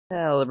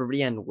Hello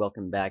everybody and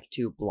welcome back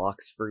to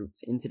Blox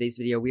Fruits. In today's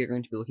video we are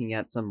going to be looking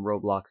at some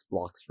Roblox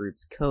Blox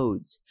Fruits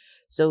codes.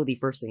 So the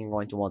first thing you're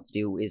going to want to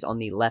do is on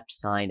the left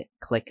side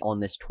click on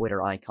this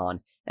Twitter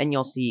icon and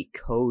you'll see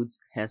codes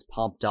has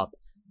popped up.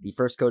 The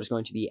first code is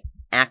going to be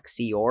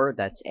Axiore,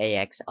 that's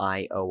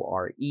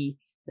A-X-I-O-R-E,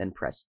 then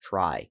press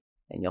try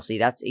and you'll see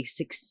that's a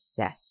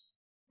success.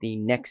 The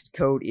next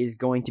code is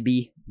going to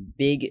be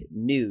big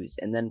news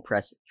and then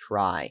press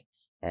try.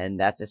 And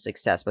that's a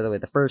success. By the way,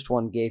 the first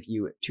one gave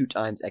you 2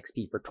 times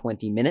XP for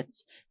 20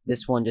 minutes.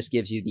 This one just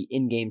gives you the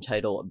in-game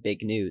title,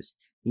 Big News.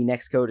 The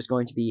next code is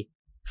going to be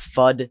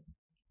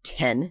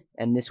FUD10,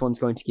 and this one's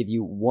going to give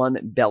you 1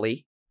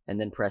 belly, and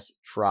then press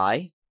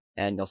try,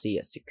 and you'll see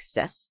a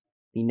success.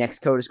 The next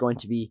code is going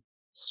to be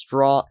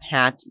Straw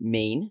Hat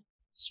Main,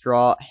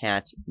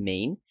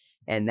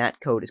 and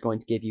that code is going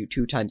to give you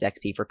 2 times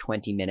XP for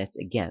 20 minutes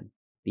again.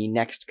 The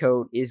next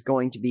code is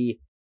going to be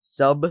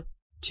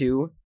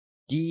Sub2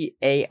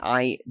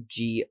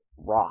 DAIG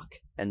rock,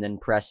 and then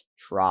press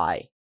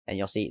try, and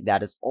you'll see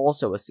that is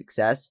also a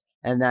success,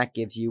 and that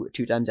gives you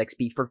 2 times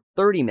XP for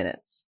 30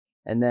 minutes.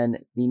 And then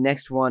the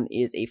next one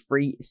is a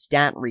free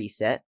stat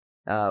reset,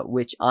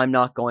 which I'm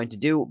not going to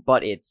do,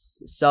 but it's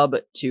sub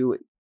to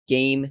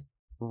game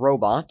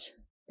robot,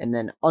 and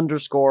then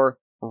underscore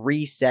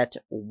reset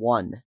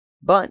 1.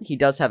 But he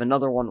does have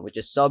another one, which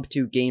is sub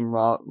to game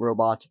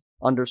robot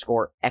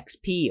underscore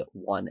XP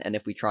 1, and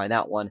if we try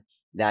that one,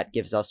 that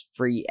gives us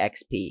free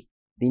XP.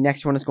 The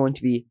next one is going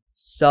to be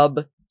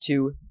sub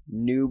to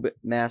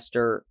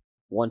noobmaster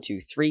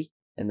 123,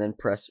 and then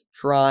press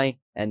try,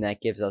 and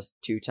that gives us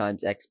 2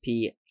 times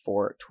XP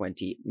for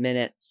 20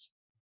 minutes.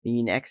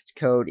 The next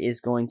code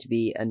is going to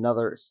be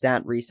another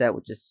stat reset,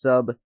 which is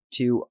sub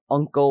to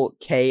Uncle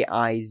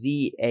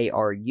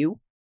Kizaru.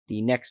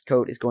 The next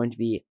code is going to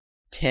be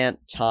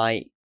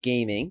Tantai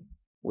Gaming,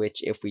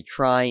 which if we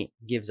try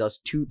gives us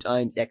 2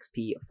 times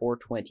XP for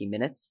 20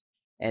 minutes.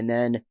 And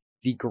then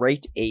the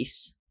Great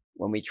Ace,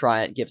 when we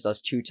try it, gives us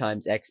 2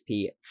 times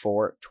XP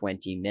for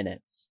 20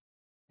 minutes.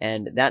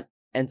 And that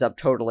ends up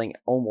totaling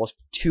almost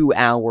 2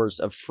 hours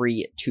of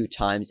free 2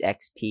 times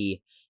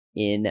XP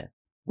in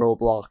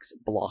Roblox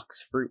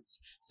Blox Fruits.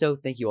 So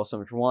thank you all so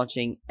much for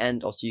watching,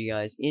 and I'll see you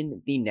guys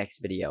in the next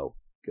video.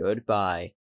 Goodbye.